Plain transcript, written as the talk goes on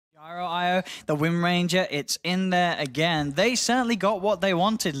though. The WindRanger, it's in there again. They certainly got what they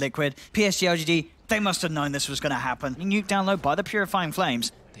wanted, Liquid. PSG LGD, they must have known this was going to happen. Nuke down low by the Purifying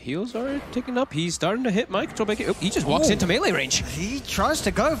Flames. The heals are ticking up. He's starting to hit mind control. Oh, he just walks into melee range. He tries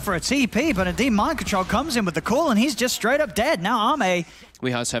to go for a TP, but indeed mind control comes in with the call, and he's just straight up dead. Now Ame.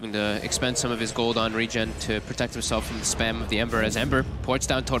 Weeha's having to expend some of his gold on regen to protect himself from the spam of the Ember as Ember ports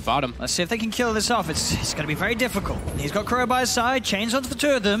down toward bottom. Let's see if they can kill this off. It's going to be very difficult. He's got Kuro by his side, chains onto the two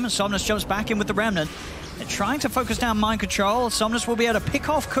of them. Somnus jumps back in with the Remnant. They're trying to focus down mind control. Somnus will be able to pick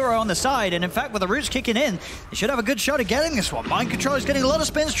off Kuro on the side, and in fact, with the roots kicking in, they should have a good shot at getting this one. Mind control is getting a lot of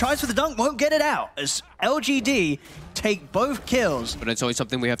spins, tries for the dunk, won't get it out, as LGD take both kills. But it's always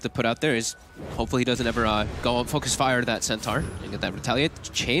something we have to put out there is hopefully he doesn't ever go on focus fire to that Centaur and get that retaliate.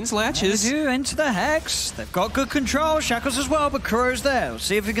 Chains latches. They do into the Hex. They've got good control. Shackles as well, but Kuro's there. We'll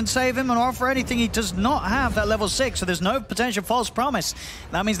see if we can save him and offer anything. He does not have that level 6, so there's no potential false promise.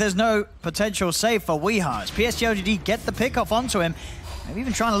 That means there's no potential save for Weeha. As PSG LGD get the pick off onto him. Maybe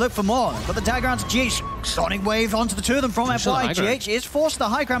even trying to look for more. Got the dagger onto GH. Sonic Wave onto the two of them from FY. GH is forced to the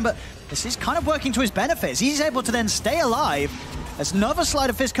high ground, but this is kind of working to his benefits. He's able to then stay alive. As another Sleight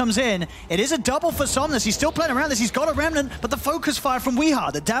of Fist comes in, it is a double for Somnus. He's still playing around this. He's got a Remnant, but the focus fire from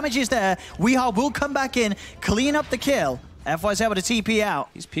Weeha. The damage is there. Weeha will come back in, clean up the kill. FY's able to TP out.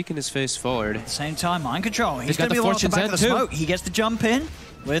 He's peeking his face forward. At the same time, mind control. He's going to got be the the one off the Fortune's back of the smoke. He gets the jump in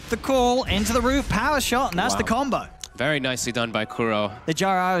with the call into the roof. Power shot, and that's the combo. Very nicely done by Kuro. The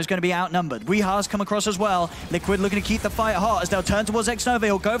Jarao is going to be outnumbered. Weeha's come across as well. Liquid looking to keep the fight hot as they'll turn towards xNova.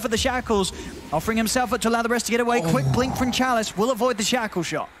 He'll go for the shackles, offering himself up to allow the rest to get away. Quick blink from Chalice will avoid the shackle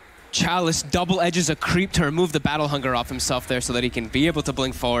shot. Chalice double edges a creep to remove the battle hunger off himself there so that he can be able to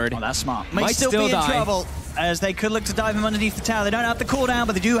blink forward. Oh, that's smart. Might still be in trouble as they could look to dive him underneath the tower. They don't have the cooldown,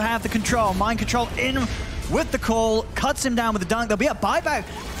 but they do have the control. Mind control in with the call, cuts him down with the dunk. There'll be a buyback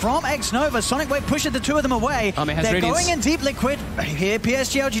from xNova. Sonic Wave pushes the two of them away. They're going in deep, Liquid. Here,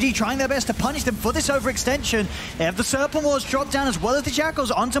 PSG LGD trying their best to punish them for this overextension. They have the Serpent Wars drop down as well as the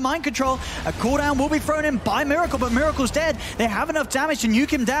Shackles onto mind control. A cooldown will be thrown in by Mircale, but Miracle's dead. They have enough damage to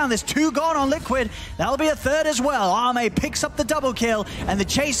nuke him down. There's two gone on Liquid. That'll be a third as well. Ame picks up the double kill, and the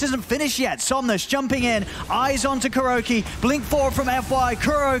chase isn't finished yet. Somnus jumping in, eyes onto Kuroky. Blink forward from FY.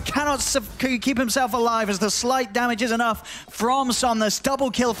 Kuro cannot keep himself alive as the slight damage is enough from Somnus.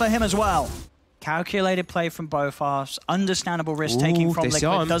 Double kill for him as well. Calculated play from both halves. Understandable risk taking from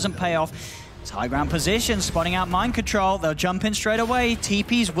Liquid. Doesn't pay off. It's high ground position, spotting out mind control. They'll jump in straight away.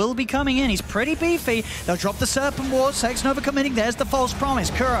 TPs will be coming in. He's pretty beefy. They'll drop the Serpent Ward. xNova committing. There's the false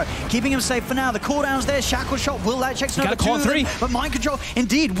promise. Kuro keeping him safe for now. The cooldown's there. Shackle shot will latch xNova to them. But mind control,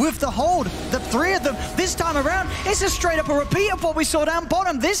 indeed, with the hold. The three of them this time around. It's a straight up a repeat of what we saw down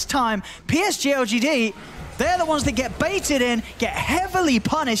bottom. This time, PSG LGD, they're the ones that get baited in, get heavily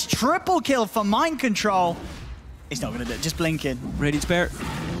punished. Triple kill for mind control. He's not going to do it. Just blinking. Radiant Spare.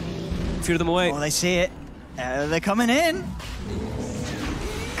 Fear them away. Oh, they see it. They're coming in.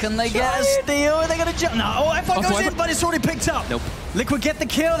 Can they get a steal? Are they going to jump? No. Oh, FY goes in, but it's already picked up. Nope. Liquid get the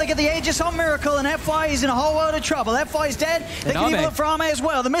kill. They get the Aegis on Mircale, and FY is in a whole world of trouble. FY is dead. They can even look for Ame as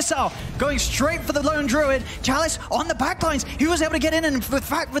well. The missile going straight for the lone druid. Chalice on the backlines. He was able to get in, and in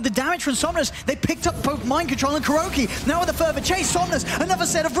fact, with the damage from Somnus, they picked up both mind control and Kuroky. Now with a further chase, Somnus, another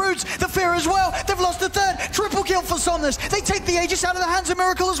set of roots. The fear as well. They've lost the third. Triple kill for Somnus. They take the Aegis out of the hands of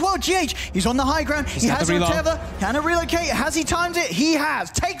Mircale as well. GH, he's on the high ground. He has no tether. Can he relocate? Has he timed it? He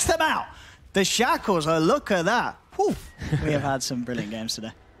has. Takes them out. The Shackles, oh, look at that. Whew. We have had some brilliant games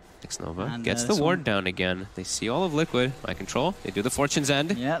today. xNova gets the ward down again. They see all of Liquid. Mind control. They do the Fortune's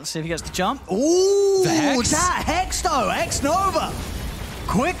End. Yeah, let's see if he gets the jump. Ooh, that Hex though. xNova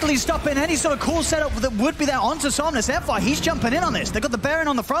quickly stopping any sort of cool setup that would be there onto Somnus. FY, he's jumping in on this. They've got the Baron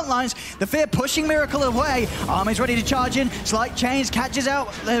on the front lines. The Fear pushing Mircale away. Ame's ready to charge in. Slight chains, catches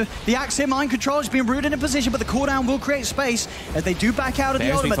out the axe here. Mind control is being rooted in position, but the cooldown will create space as they do back out of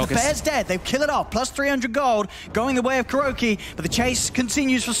the ultimate. The Bear's dead. They kill it off. Plus 300 gold going the way of Kuroky, but the chase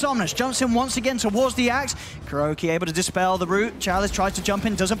continues for Somnus. Jumps in once again towards the axe. Kuroky able to dispel the root. Chalice tries to jump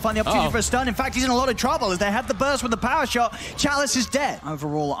in, doesn't find the opportunity for a stun. In fact, he's in a lot of trouble as they have the burst with the power shot. Chalice is dead.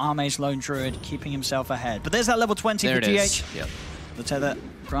 Overall, Ame's lone druid keeping himself ahead. But there's that level 20 for GH. Yep. The tether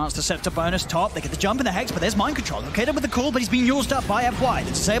grants the scepter bonus top. They get the jump in the Hex, but there's mind control. Located with the cool, but he's being used up by FY. The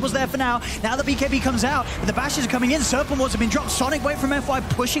disable's there for now. Now the BKB comes out, but the bashes are coming in. Serpent Wards have been dropped. Sonic Wave from FY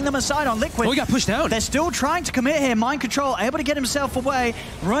pushing them aside on Liquid. Oh, he got pushed down. They're still trying to commit here. Mind control able to get himself away.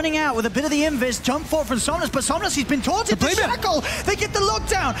 Running out with a bit of the invis. Jump forward from Somnus, but Somnus, he's been taunted. The shackle. They get the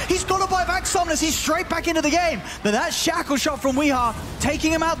lockdown. He's got to buy back Somnus. He's straight back into the game. But that shackle shot from Weeha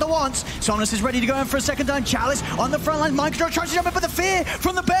taking him out the once. Somnus is ready to go in for a second time. Chalice on the front line. Mind control tries to jump in, but the fear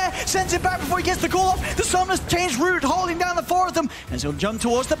from the Bear sends it back before he gets the call off. The Somnus changed route, holding down the 4 of them, as he'll jump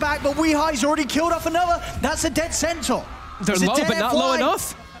towards the back, but Weehi's already killed off another. That's a dead Centaur. They're low, but not low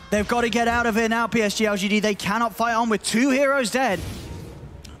enough. They've got to get out of here now, PSG LGD. They cannot fight on with 2 heroes dead.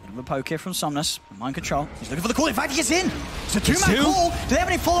 A bit of a poke here from Somnus. Mind control. He's looking for the call. In fact, he gets in. It's a 2-man call. Do they have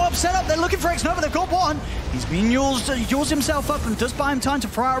any follow-up setup? They're looking for xNova. They've got 1. He's been yules himself up and does buy him time to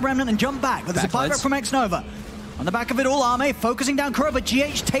throw out a remnant and jump back. But there's a buyback from xNova. On the back of it all, Ame focusing down Kuro, but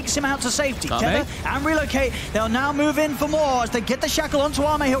GH takes him out to safety. Tether and relocate. They'll now move in for more as they get the shackle onto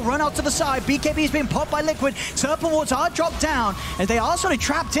Ame. He'll run out to the side. BKB is being popped by Liquid. Serpent wards are dropped down as they are sort of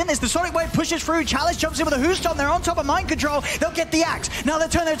trapped in this. The Sonic Wave pushes through. Chalice jumps in with a Hoostomp. They're on top of mind control. They'll get the axe. Now they'll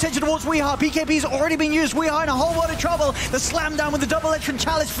turn their attention towards Weeha. BKB's already been used. Weeha in a whole world of trouble. The slam down with the double edge from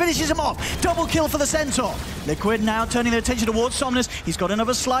Chalice finishes him off. Double kill for the Centaur. Liquid now turning their attention towards Somnus. He's got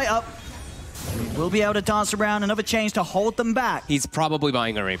another slight up. We'll be able to dance around another change to hold them back. He's probably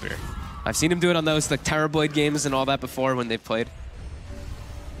buying a Rapier. I've seen him do it on those like Terrorblade games and all that before when they've played.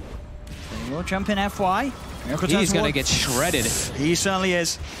 They will jump in FY. He's going to get shredded. He certainly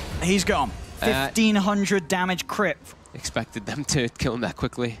is. He's gone. 1,500 damage crit. Expected them to kill him that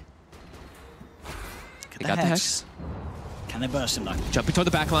quickly. They got the Hex. Can they burst him though? Jumping toward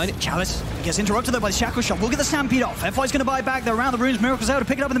the back line. Chalice gets interrupted though by the shackle shot. We'll get the Stampede off. FY's going to buy back. They're around the runes. Miracle's able to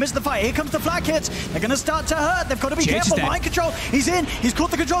pick it up in the midst of the fight. Here comes the flag hits. They're going to start to hurt. They've got to be careful. Mind control. He's in. He's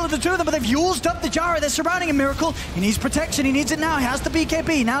caught the control of the 2 of them, but they've used up the Gyro. They're surrounding him. Miracle. He needs protection. He needs it now. He has the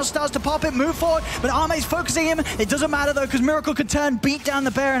BKB. Now starts to pop it, move forward, but Ame's focusing him. It doesn't matter though, because Miracle could turn, beat down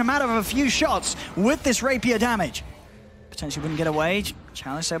the bear in a matter of a few shots with this rapier damage. Potentially wouldn't get away.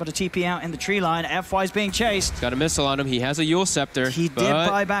 Chalice able to TP out in the tree line. FY's being chased. Got a missile on him. He has a Yule Scepter. He did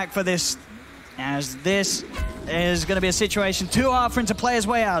buy back for this, as this is going to be a situation too hard for him to play his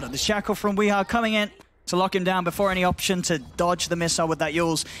way out of. The shackle from Weeha coming in to lock him down before any option to dodge the missile with that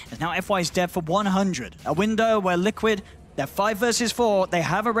Yules. And now FY's dead for 100. A window where Liquid, they're 5 versus 4. They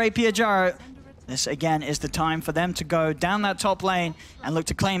have a rapier Gyro. This, again, is the time for them to go down that top lane and look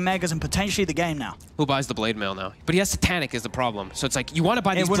to claim Megas and potentially the game now. Who buys the Blade Mail now? But he has Satanic is the problem. So it's like, you want to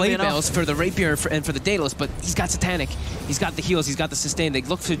buy these Blade Mails for the Rapier and for the Daedalus, but he's got Satanic. He's got the heals, he's got the sustain. They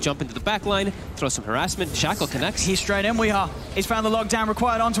look to jump into the back line, throw some harassment. Shackle connects. He's straight in, Weeha. He's found the lockdown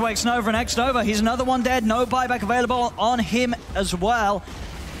required onto xNova, and xNova, he's another one dead. No buyback available on him as well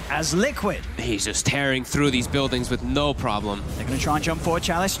as Liquid. He's just tearing through these buildings with no problem. They're going to try and jump forward,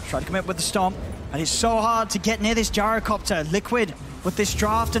 Chalice. Try to commit with the Stomp. And it's so hard to get near this Gyrocopter. Liquid, with this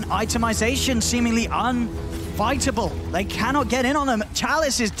draft and itemization seemingly unfightable. They cannot get in on them.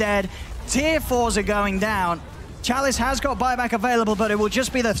 Chalice is dead. Tier 4s are going down. Chalice has got buyback available, but it will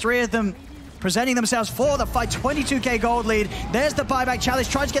just be the 3 of them presenting themselves for the fight. 22k gold lead. There's the buyback. Chalice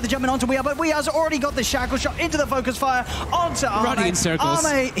tries to get the jumping onto Weeha, but Weeha's already got the shackle shot into the focus fire onto Ame. Running in circles.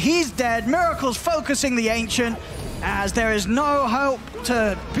 Ame, he's dead. Miracle's focusing the Ancient, as there is no hope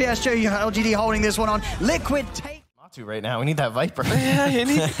to PSG LGD holding this one on. Liquid take Matu right now. We need that Viper. Yeah, you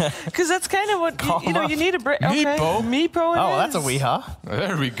need, because that's kind of what you know. You need a break. Okay. Meepo. Oh, that's a Weeha.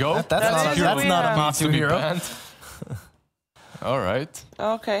 There we go. That's not a Matu hero. All right.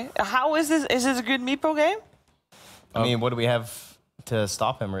 Okay. How is this? Is this a good Meepo game? I mean, what do we have to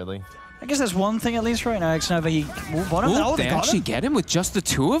stop him, really? I guess there's one thing at least right now. xNova, he Ooh, they actually get him with just the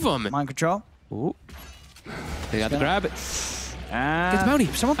 2 of them. Mind control. Ooh. They got to grab it. Get the bounty.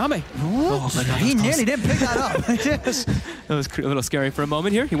 Someone. Ame. Oh my God, he nearly didn't pick that up. Yes. That was a little scary for a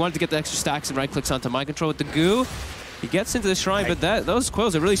moment here. He wanted to get the extra stacks and right clicks onto mind control with the goo. He gets into the shrine, but those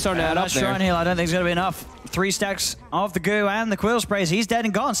quills are really starting to add up there. Shrine heal, I don't think it's going to be enough. 3 stacks of the goo and the quill sprays. He's dead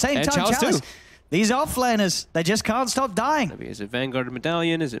and gone. Same time, Chalice. These offlaners, they just can't stop dying. Maybe is it Vanguard or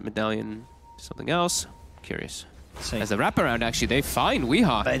Medallion? Is it Medallion something else? Curious. As a wraparound, actually, they find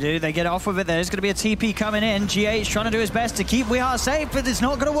Weeha. They do. They get off with it. There's going to be a TP coming in. GH trying to do his best to keep Weeha safe, but it's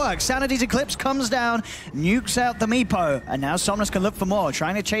not going to work. Sanity's Eclipse comes down, nukes out the Meepo, and now Somnus can look for more.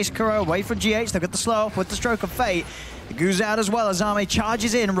 Trying to chase Kuro away from GH. They've got the slow off with the Stroke of Fate. It goes out as well as Ame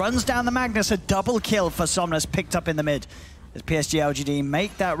charges in, runs down the Magnus. A double kill for Somnus, picked up in the mid. As PSG LGD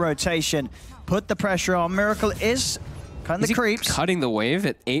make that rotation, put the pressure on. Miracle is cutting the creeps. Cutting the wave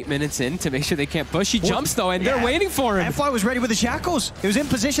at 8 minutes in to make sure they can't push. He jumps though, and they're waiting for him. FY was ready with the shackles. He was in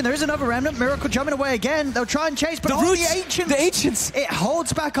position. There is another remnant. Miracle jumping away again. They'll try and chase, but the Ancients. It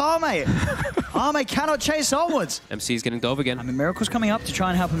holds back Ame. Ame cannot chase onwards. MC's getting dove again. I mean, Miracle's coming up to try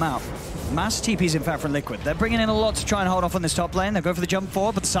and help him out. Mass TPs, in fact, from Liquid. They're bringing in a lot to try and hold off on this top lane. They'll go for the jump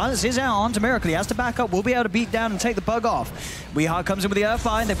forward, but the silence is out onto Mircale. He has to back up. Will be able to beat down and take the bug off. WeHa comes in with the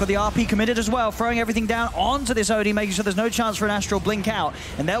Earthbind. They've got the RP committed as well, throwing everything down onto this OD, making sure there's no chance for an Astral blink out.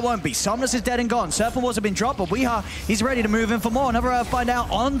 And there won't be. Somnus is dead and gone. Serpent Walls have been dropped, but WeHa, he's ready to move in for more. Another Earthbind out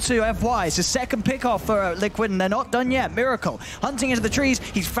onto FY. It's a second pick off for Liquid, and they're not done yet. Mircale hunting into the trees.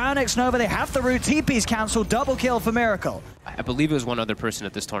 He's found xNova. They have the root. TP's cancelled. Double kill for Mircale. I believe it was one other person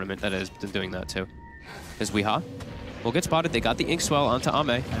at this tournament that has been doing that too. Is WeHa. Will get spotted. They got the ink swell onto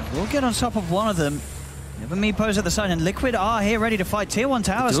Ame. We'll get on top of one of them. Never Meepos at the side, and Liquid are here ready to fight. Tier 1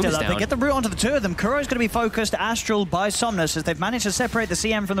 tower still up. They get the root onto the two of them. Kuro's going to be focused Astral by Somnus as they've managed to separate the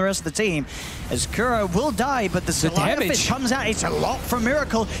CM from the rest of the team. As Kuro will die, but the damage comes out. It's a lot from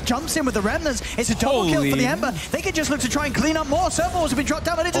Mircale. Jumps in with the remnants. It's a double kill for the Ember. They can just look to try and clean up more. Serpent Walls have been dropped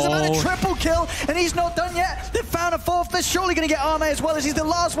down, but it doesn't matter. Triple kill, and he's not done yet. They've found a fourth. They're surely going to get Ame as well, as he's the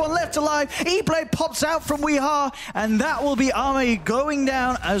last one left alive. E-Blade pops out from WeHa, and that will be Ame going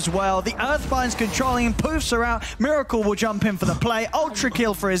down as well. The Earthbind's controlling him. Poofs are out. Mircale will jump in for the play. Ultra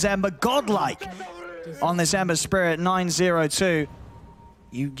kill for his Ember. Godlike on this Ember Spirit. 9-0-2.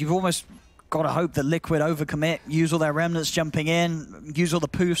 You've almost got to hope that Liquid overcommit, use all their remnants jumping in, use all the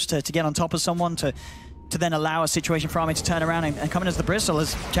poofs to get on top of someone to then allow a situation for Ame to turn around and come in as the Bristle.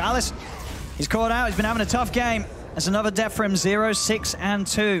 As Chalice, he's caught out. He's been having a tough game. There's another death for him.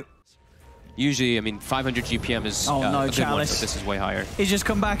 0-6-2. Usually, I mean, 500 GPM is a good one, but this is way higher. He's just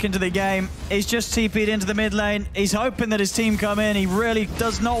come back into the game. He's just TP'd into the mid lane. He's hoping that his team come in. He really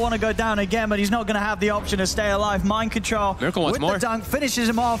does not want to go down again, but he's not going to have the option to stay alive. Mind control. Mircale wants more. The dunk, finishes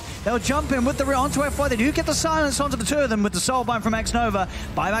him off. They'll jump in with the onto FY. They do get the silence onto the two of them with the Soulbind from xNova.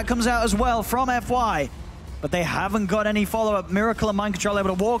 Buyback comes out as well from FY. But they haven't got any follow-up. Mircale and Mind Control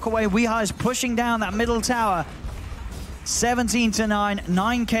able to walk away. WeHa is pushing down that middle tower. 17-9,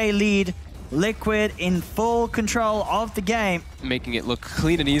 9K lead. Liquid in full control of the game. Making it look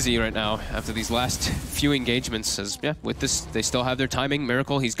clean and easy right now after these last few engagements. As with this, they still have their timing.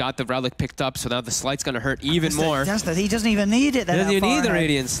 Mircale, he's got the relic picked up, so now the slight's going to hurt even more. He doesn't even need it. He doesn't even need the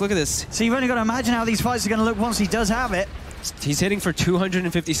Radiance. Look at this. So you've only got to imagine how these fights are going to look once he does have it. He's hitting for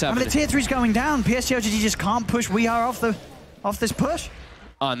 257. I mean, the tier 3's going down. PSG LGD just can't push WeHa off this push.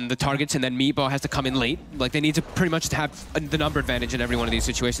 On the targets, and then Meebo has to come in late. Like, they need to pretty much have the number advantage in every one of these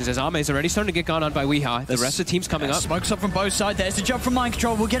situations, as Ame is already starting to get gone on by WeHa. The rest of the team's coming up. Smokes up from both sides. There's the jump from Mind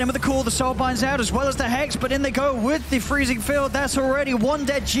Control. We'll get him with the call. The Soulbind's out, as well as the Hex, but in they go with the Freezing Field. That's already one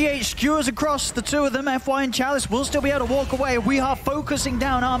dead. GH skewers across the two of them. FY and Chalice will still be able to walk away. WeHa focusing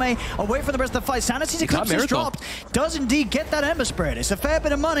down Ame away from the rest of the fight. Sanity's Eclipse is dropped. Does indeed get that Ember Spirit. It's a fair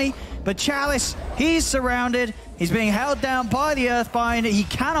bit of money, but Chalice, he's surrounded. He's being held down by the Earthbind. He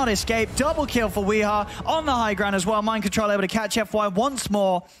cannot escape. Double kill for WeHa on the high ground as well. Mind Control able to catch FY once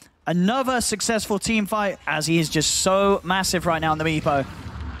more. Another successful team fight, as he is just so massive right now on the Meepo.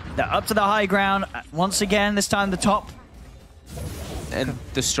 They're up to the high ground. Once again, this time the top. And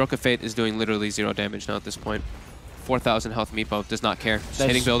the Stroke of Fate is doing literally 0 damage now at this point. 4,000 health Meepo, does not care. Just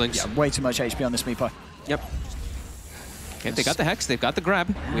hitting buildings. Yeah, way too much HP on this Meepo. Yep. Okay, they got the Hex, they've got the grab.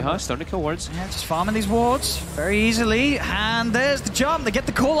 WeHa starting to kill wards. Yeah, just farming these wards very easily. And there's the jump. They get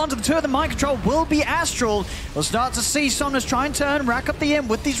the call onto the two of them. Mind Control will be Astral. We'll start to see Somnus try and turn, rack up the imp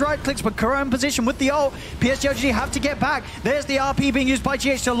with these right clicks, but Kuro in position with the ult. PSG LGD have to get back. There's the RP being used by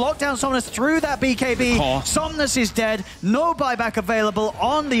GH to lock down Somnus through that BKB. Somnus is dead. No buyback available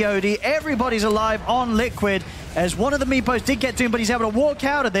on the OD. Everybody's alive on Liquid, as one of the Meepos did get to him, but he's able to walk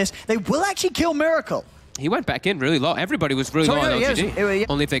out of this. They will actually kill Mircale. He went back in really low. Everybody was really low on LGD.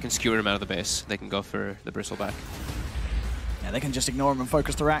 Only if they can skewer him out of the base, they can go for the Bristle back. Yeah, they can just ignore him and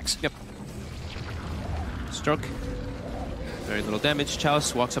focus the racks. Yep. Stroke. Very little damage.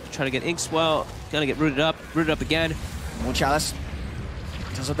 Chalice walks up trying to get Inks. Well, gonna get rooted up again. More Chalice.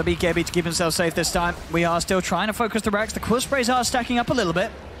 Does have the BKB to keep himself safe this time. We are still trying to focus the racks. The Quill Sprays are stacking up a little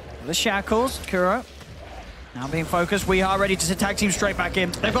bit. The Shackles, Kuro. Now being focused, WeHa ready to tag team straight back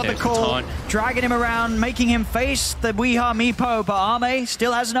in. They've got the call, dragging him around, making him face the WeHa Meepo, but Ame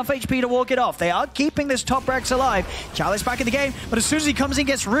still has enough HP to walk it off. They are keeping this top Rex alive. Chalice back in the game, but as soon as he comes in,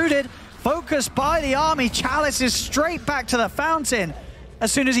 gets rooted. Focused by the army, Chalice is straight back to the fountain.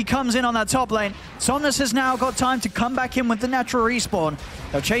 As soon as he comes in on that top lane, Somnus has now got time to come back in with the natural respawn.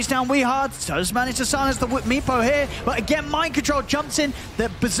 They'll chase down WeHa, does manage to silence the Meepo here, but again, Mind Control jumps in, the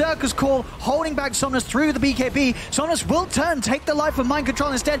Berserker's call, holding back Somnus through the BKB. Somnus will turn, take the life of Mind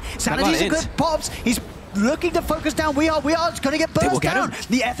Control instead. Sanity's a good pops, he's looking to focus down. We are going to get burst down.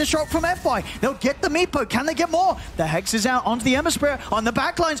 The Ether Shock from FY. They'll get the Meepo. Can they get more? The Hex is out onto the Ember Spirit on the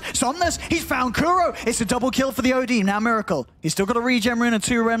backlines. Somnus, he's found Kuro. It's a double kill for the OD. Now Mircale. He's still got a regen rune and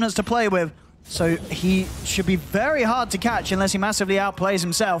 2 remnants to play with. So he should be very hard to catch unless he massively outplays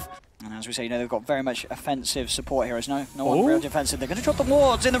himself. And as we say, you know, they've got very much offensive support heroes. No one real defensive. They're going to drop the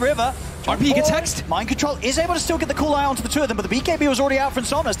wards in the river. RP gets hexed. Mind Control is able to still get the cool eye onto the 2 of them, but the BKB was already out from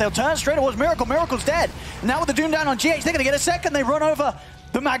Somnus. They'll turn straight towards Mircale. Miracle's dead. Now with the Doom down on GH, they're going to get a second. They run over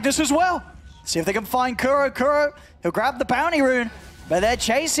the Magnus as well. See if they can find Kuro. Kuro, he'll grab the bounty rune, but they're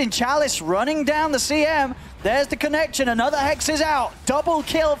chasing Chalice running down the CM. There's the connection. Another Hex is out. Double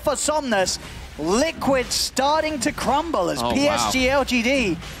kill for Somnus. Liquid starting to crumble as PSG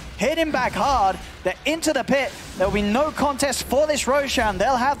LGD hit him back hard. They're into the pit. There'll be no contest for this Roshan.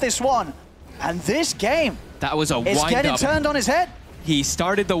 They'll have this one. And this game, that was a wind it's getting up. Turned on his head. He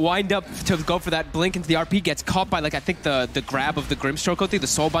started the wind up to go for that blink into the RP, gets caught by, like, I think the grab of the Grimstroke, the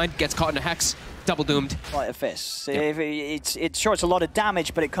Soulbind, gets caught in a Hex, double doomed. Like a fist. Yep. It's sure it's a lot of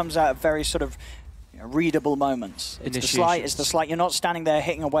damage, but it comes out at very sort of readable moments. It's the slight. You're not standing there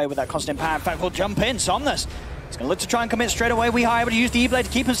hitting away with that constant power. In fact, we'll jump in. Somnus. He's going to look to try and commit straight away. We are able to use the E-Blade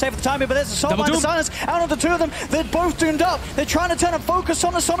to keep him safe for the time, but there's a Soulbind and Silence out on the 2 of them. They're both doomed up. They're trying to turn and focus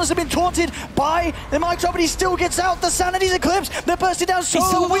on the Somnus. Have been taunted by the Mind Control, but he still gets out. The Sanity's eclipsed. They're bursting down.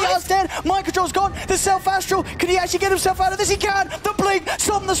 We are dead. Mind Control's gone. The Self-Astral. Can he actually get himself out of this? He can. The Blink.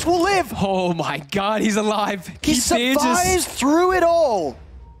 Somnus will live. Oh my God, he's alive. He survives through it all.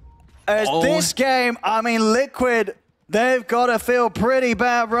 As this game, I mean, Liquid, they've got to feel pretty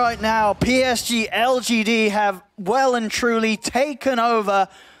bad right now. PSG LGD have well and truly taken over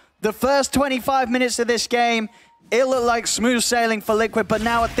the first 25 minutes of this game. It looked like smooth sailing for Liquid, but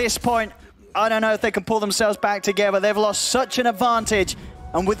now at this point, I don't know if they can pull themselves back together. They've lost such an advantage,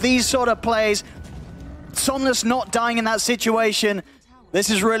 and with these sort of plays, Somnus not dying in that situation, this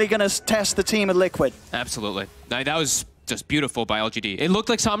is really going to test the team of Liquid. Absolutely. That was just beautiful by LGD. It looked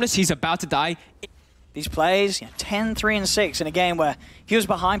like Somnus, he's about to die. These plays, 10, 3, and 6 in a game where he was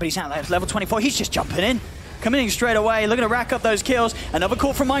behind, but he's now at level 24. He's just jumping in, coming in straight away, looking to rack up those kills. Another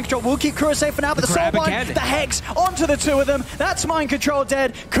call from Mind Control will keep Kuro safe for now, but the Soulbind, the Hex, onto the 2 of them. That's Mind Control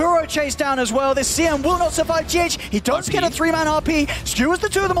dead. Kuro chased down as well. This CM will not survive GH. He does get a 3-man RP. Skewers the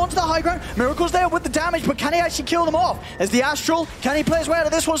 2 of them onto the high ground. Miracle's there with the damage, but can he actually kill them off? As the Astral, can he play his way out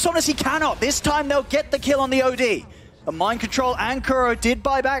of this one? Somnus, he cannot. This time they'll get the kill on the OD. But Mind Control and Kuro did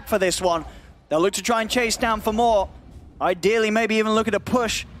buy back for this one. They'll look to try and chase down for more. Ideally, maybe even look at a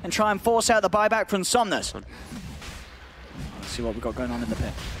push and try and force out the buyback from Somnus. Let's see what we've got going on in the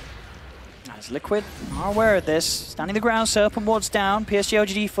pit. As Liquid are aware of this, standing the ground, Serpent wards down. PSG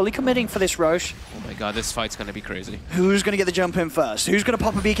LGD fully committing for this Roche. Oh my God, this fight's gonna be crazy. Who's gonna get the jump in first? Who's gonna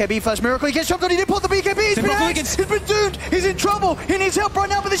pop a BKB first? Mircale, he gets jumped on, he did pop the BKB, he's been doomed, he's in trouble, he needs help right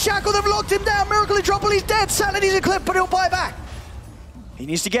now with the shackle, they've locked him down, Mircale in trouble, he's dead, Sanity's a clip, but he'll buy back. He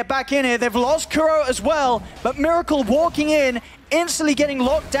needs to get back in here, they've lost Kuro as well, but Mircale walking in, instantly getting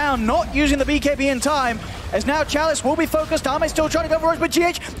locked down, not using the BKB in time, as now Chalice will be focused. Ame still trying to go for Roche, but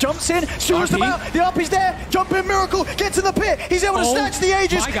GH jumps in, shoots them out, the RP's there, jump in, Mircale, gets in the pit, he's able to snatch the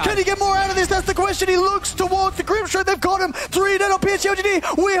Aegis, can he get more out of this? That's the question, he looks towards the Grimstroke, they've got him, 3 dead on PSG LGD,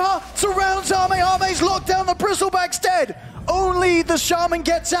 Weeha surrounds Ame, Ame's locked down, the Bristleback's dead. Only the Shaman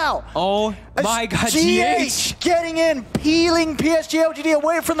gets out. Oh my God, GH getting in, peeling PSG LGD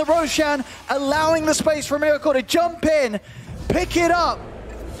away from the Roshan, allowing the space for Mircale to jump in, pick it up,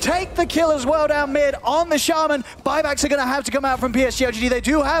 take the kill as well down mid on the Shaman. Buybacks are going to have to come out from PSG LGD. They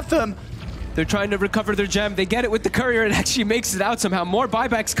do have them. They're trying to recover their gem. They get it with the courier. It actually makes it out somehow. More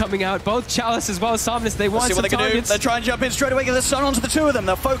buybacks coming out. Both Chalice as well as Somnus. They want some targets. They're trying to jump in straight away, get the sun onto the 2 of them.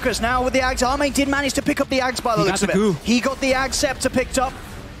 They're focused now with the Axe. Ame did manage to pick up the Axe by the looks of it. He got the Axe Scepter picked up,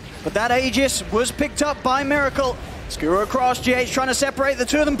 but that Aegis was picked up by Mircale. Skewers across, GH trying to separate the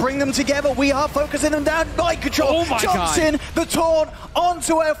 2 of them, bring them together. We are focusing them down. Mind Control jumps in, the taunt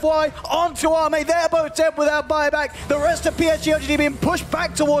onto FY, onto Ame. They're both dead without buyback. The rest of PSG LGD being pushed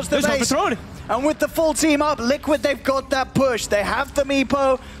back towards the base. And with the full team up, Liquid, they've got that push. They have the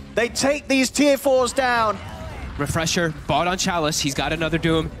Meepo. They take these tier 4s down. Refresher, bought on Chalice. He's got another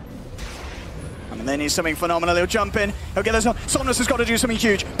Doom. And they need something phenomenal. He'll jump in. He'll get this one. Somnus has got to do something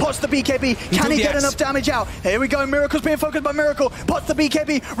huge. Pots the BKB. Can he get enough damage out? Here we go. Miracle's being focused by Mircale. Pots the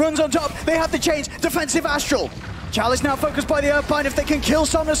BKB. Runs on top. They have the chains. Defensive Astral. Chalice now focused by the Earthbind. If they can kill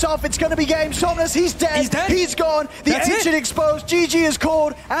Somnus off, it's going to be game. Somnus, he's dead. He's gone. The Ancient exposed. GG is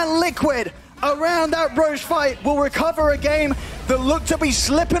called. And Liquid, around that Roche fight, will recover a game that looked to be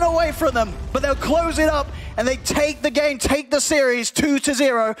slipping away from them. But they'll close it up, and they take the game, take the series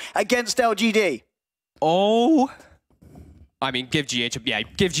 2-0 against LGD. Oh. I mean, give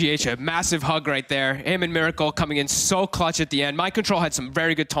GH a massive hug right there. Him and Mircale coming in so clutch at the end. Mind Control had some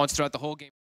very good taunts throughout the whole game.